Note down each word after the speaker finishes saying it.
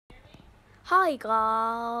Hi guys,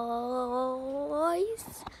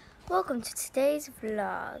 welcome to today's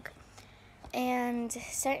vlog, and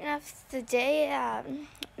starting off the day at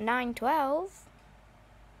 9:12,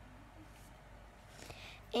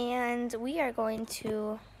 and we are going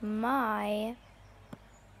to my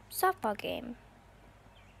softball game.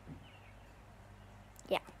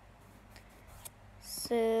 Yeah,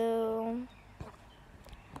 so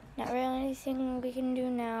not really anything we can do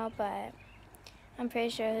now, but I'm pretty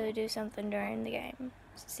sure he'll do something during the game.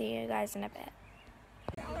 See you guys in a bit.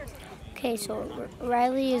 Okay, so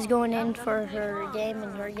Riley is going in for her game,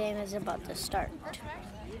 and her game is about to start.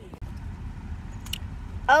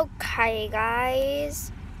 Okay,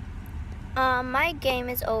 guys. My game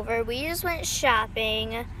is over. We just went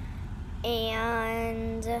shopping,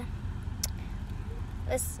 and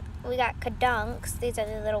we got Kadunks. These are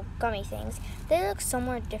the little gummy things. They look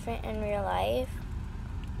somewhat different in real life,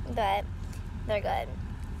 but they're good.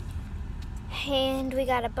 And we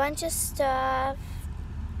got a bunch of stuff.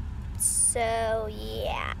 So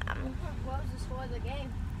yeah. What was the score of the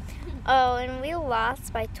game? Oh, and we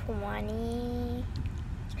lost by 20.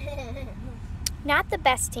 Not the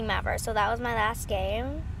best team ever, so that was my last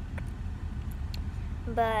game.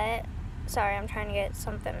 But sorry, I'm trying to get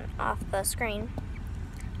something off the screen.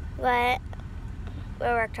 But we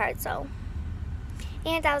worked hard, so.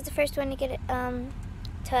 And I was the first one to get it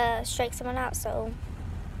to strike someone out, so.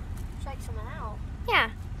 Strike someone out?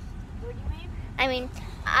 Yeah. What do you mean? I mean,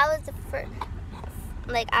 I was the first,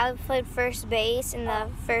 I played first base and the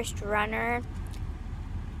first runner.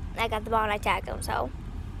 I got the ball and I tagged him, so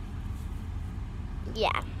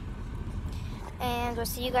yeah. And we'll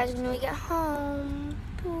see you guys when we get home.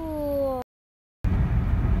 Ooh.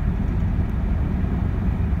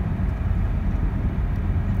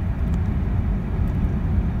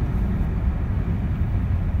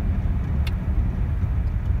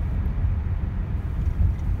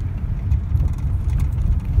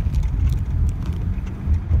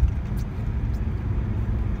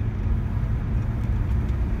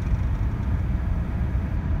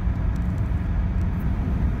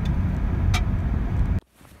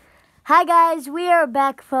 Hi guys, we are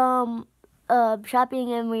back from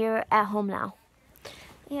shopping and we are at home now.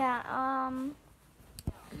 Yeah,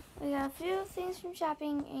 we got a few things from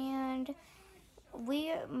shopping, and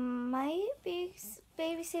we might be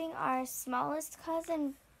babysitting our smallest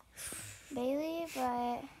cousin, Bailey,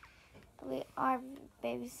 but we are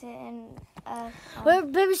babysitting. We're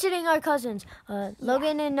babysitting our cousins,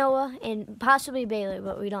 Logan and Noah, and possibly Bailey,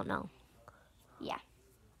 but we don't know. Yeah.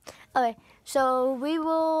 Okay, so we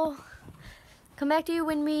will come back to you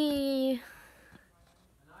when we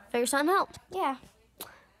figure something out. Yeah.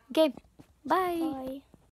 Okay, bye. Bye.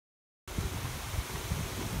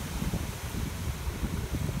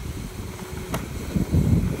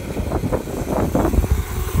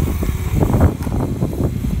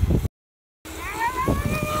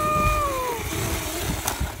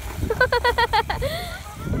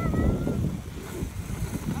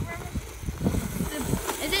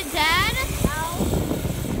 Is it Dad?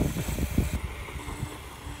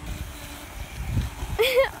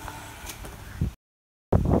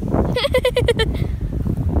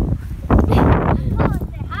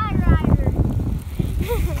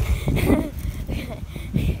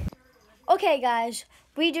 Okay, guys,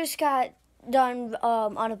 we just got done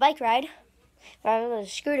on a bike ride. I was a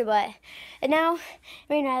scooter butt. And now,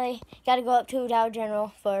 me and Riley got to go up to Dollar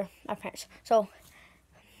General for our parents. So,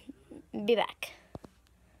 be back.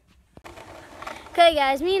 Okay,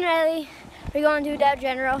 guys, me and Riley, we're going to Dollar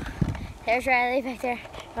General. There's Riley back there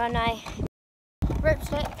on my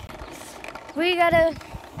ripstick. We got to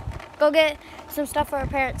go get some stuff for our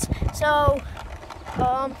parents. So,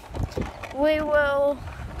 we will...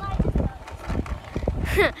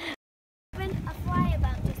 A fly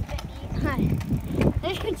about this bit. Hi.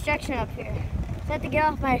 There's construction up here. So I have to get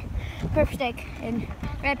off my perp stick and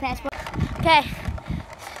ride past. Okay.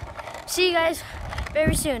 See you guys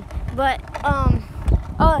very soon. But oh,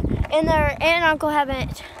 and their aunt and uncle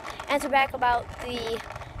haven't answered back about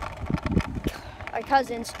our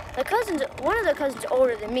cousins. One of the cousins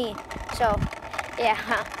older than me. So yeah.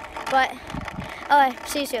 But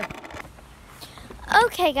see you soon.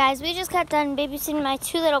 Okay, guys, we just got done babysitting my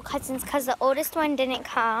two little cousins because the oldest one didn't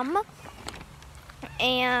come.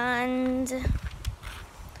 And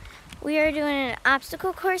we are doing an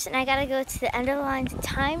obstacle course, and I got to go to the end of the line to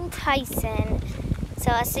time Tyson.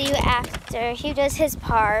 So I'll see you after he does his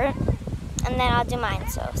part, and then I'll do mine.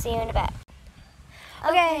 So see you in a bit.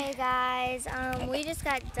 Okay, guys, we just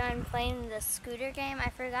got done playing the scooter game. I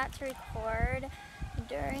forgot to record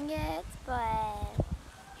during it, but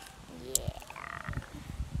yeah.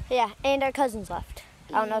 Yeah, and our cousins left.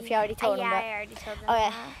 I don't know if you already told them, Yeah, but I already told them oh yeah.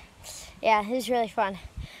 that. Yeah, it was really fun.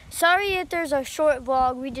 Sorry if there's a short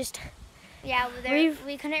vlog. Yeah,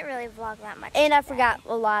 we couldn't really vlog that much. And I today. forgot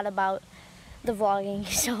a lot about the vlogging,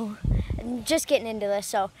 so just getting into this.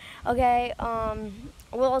 So, okay,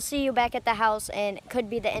 we'll see you back at the house, and it could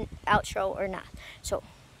be the outro or not. So,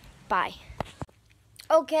 bye.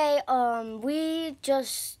 Okay,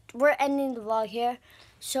 we're ending the vlog here.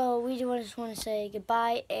 So we just want to say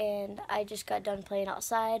goodbye, and I just got done playing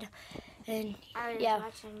outside, and I was yeah,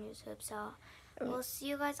 watching YouTube, so we'll see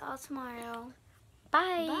you guys all tomorrow.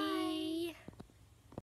 bye. Bye.